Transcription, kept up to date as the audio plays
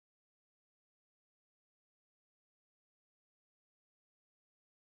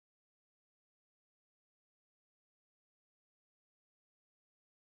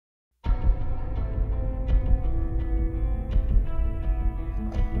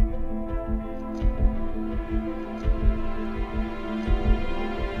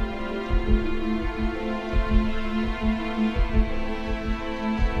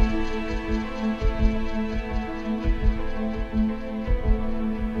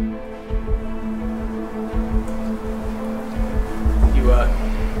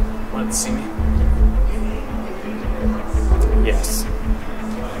to see me? Yes.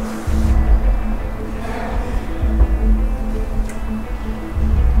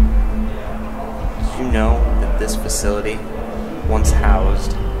 Did you know that this facility once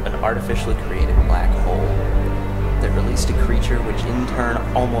housed an artificially created black hole that released a creature which in turn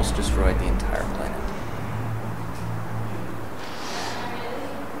almost destroyed the entire planet?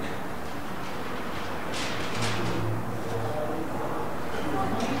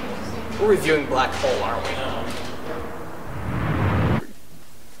 We're reviewing Black Hole, aren't we?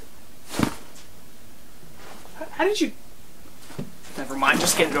 How did you... Never mind,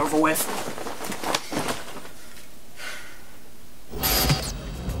 just get it over with.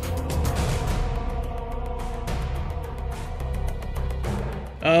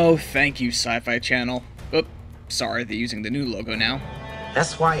 Oh, thank you, Sci-Fi Channel. Oop, sorry, they're using the new logo now.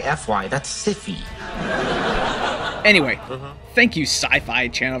 SYFY, that's Syfy. Anyway, thank you, Sci-Fi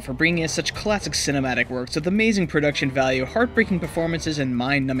Channel, for bringing us such classic cinematic works with amazing production value, heartbreaking performances, and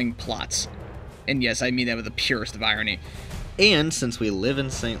mind-numbing plots. And yes, I mean that with the purest of irony. And since we live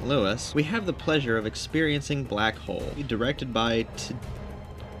in St. Louis, we have the pleasure of experiencing Black Hole, directed by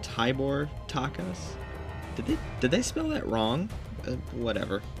Tibor Takas. Did they spell that wrong?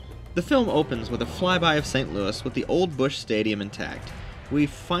 Whatever. The film opens with a flyby of St. Louis with the old Busch Stadium intact. We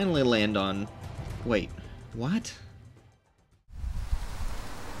finally land on... Wait, what?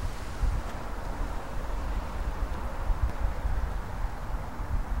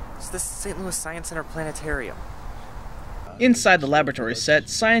 It's the St. Louis Science Center Planetarium. Inside the laboratory set,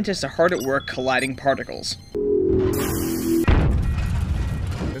 scientists are hard at work colliding particles.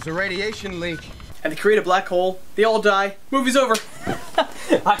 There's a radiation leak. And they create a black hole, they all die, movie's over.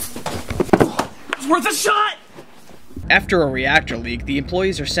 It's worth a shot! After a reactor leak, the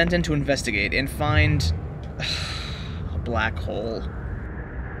employees are sent in to investigate and find... a black hole.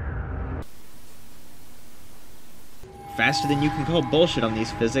 Faster than you can call bullshit on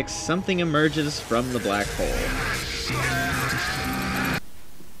these physics, something emerges from the black hole.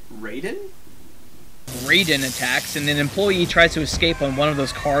 Raiden? Raiden attacks, and an employee tries to escape on one of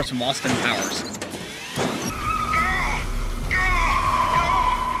those cars from Austin Powers.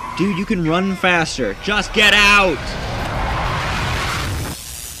 Dude, you can run faster. Just get out!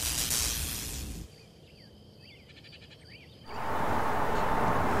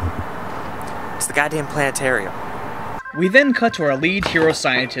 It's the goddamn planetarium. We then cut to our lead hero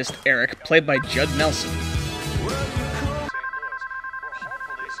scientist, Eric, played by Judd Nelson.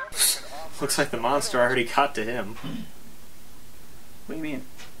 Looks like the monster already got to him. What do you mean?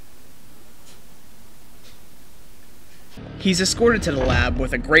 He's escorted to the lab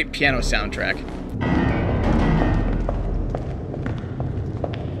with a great piano soundtrack.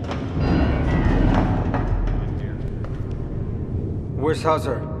 Where's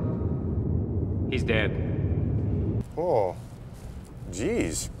Hauser? He's dead. Oh,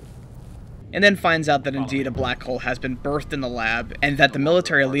 jeez. And then finds out that indeed a black hole has been birthed in the lab, and that the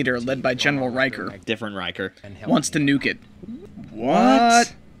military leader, led by General Riker, Different Riker. wants to nuke it.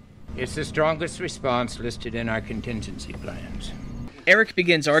 What? It's the strongest response listed in our contingency plans. Eric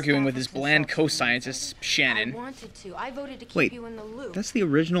begins arguing with his bland co-scientist, Shannon. Wait, that's the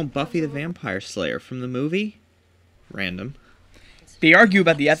original Buffy the Vampire Slayer from the movie? Random. They argue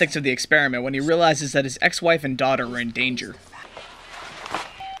about the ethics of the experiment when he realizes that his ex-wife and daughter are in danger.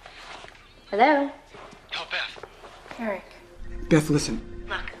 Hello? Oh, Beth. Eric. Beth, listen.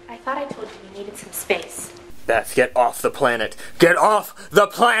 Look, I thought I told you we needed some space. Beth, get off the planet! Get off the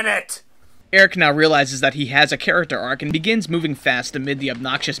planet! Eric now realizes that he has a character arc and begins moving fast amid the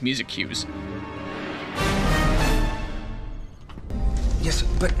obnoxious music cues. Yes,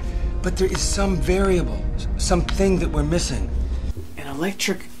 but there is some variable, something that we're missing. An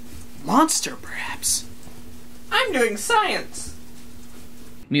electric monster, perhaps? I'm doing science!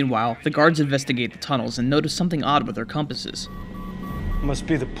 Meanwhile, the guards investigate the tunnels and notice something odd with their compasses. Must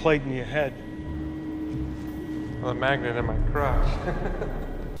be the plate in your head. Or the magnet in my crotch.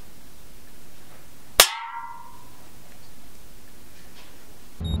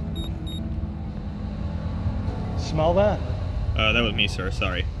 Smell that? That was me, sir.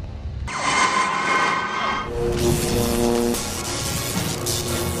 Sorry.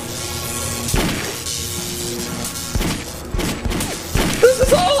 This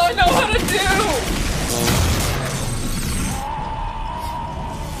is all I know how to do!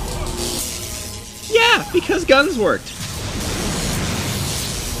 Yeah, because guns worked.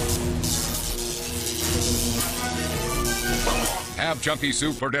 Have chunky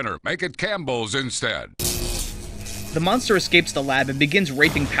soup for dinner. Make it Campbell's instead. The monster escapes the lab and begins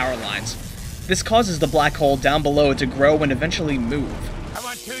raping power lines. This causes the black hole down below to grow and eventually move. I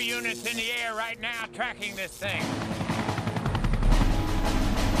want 2 units. units in the air right now tracking this thing.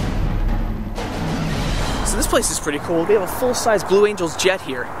 So this place is pretty cool. They have a full-size Blue Angels jet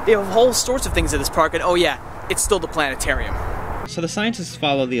here. They have all sorts of things at this park, and oh yeah, it's still the planetarium. So the scientists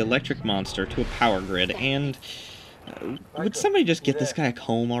follow the electric monster to a power grid, and... would somebody just get this guy a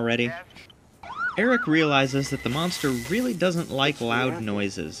comb already? Eric realizes that the monster really doesn't like loud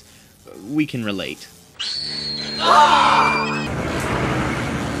noises. We can relate.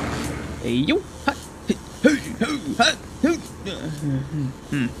 Hey, yo.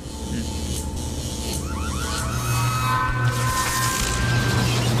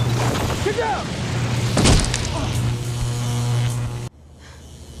 Get down!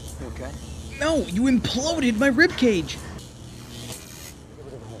 You okay? No, you imploded my ribcage.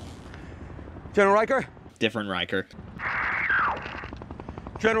 General Riker? Different Riker.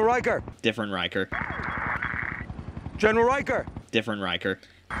 General Riker? Different Riker. General Riker? Different Riker.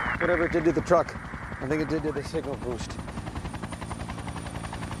 Whatever it did to the truck, I think it did to the signal boost.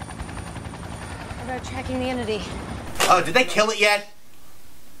 What about tracking the entity? Oh, did they kill it yet?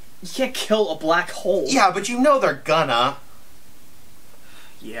 You can't kill a black hole. Yeah, but you know they're gonna.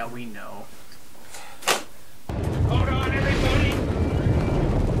 Yeah, we know. Hold on, everybody!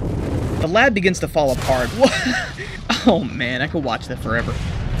 The lab begins to fall apart. What? Oh man, I could watch that forever.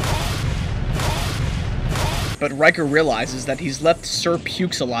 But Riker realizes that he's left Sir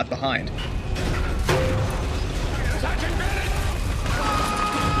Pukes-a-Lot behind.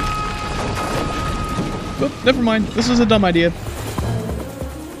 Oop, never mind. This is a dumb idea.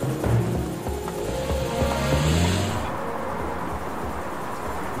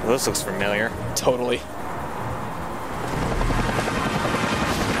 Well, this looks familiar. Totally.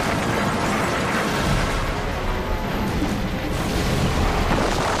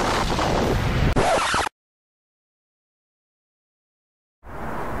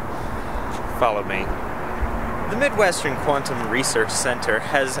 Follow me. The Midwestern Quantum Research Center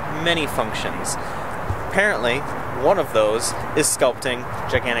has many functions. Apparently, one of those is sculpting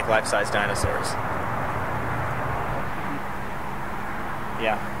gigantic life-size dinosaurs.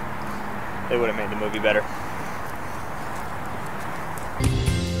 Yeah, they would have made the movie better.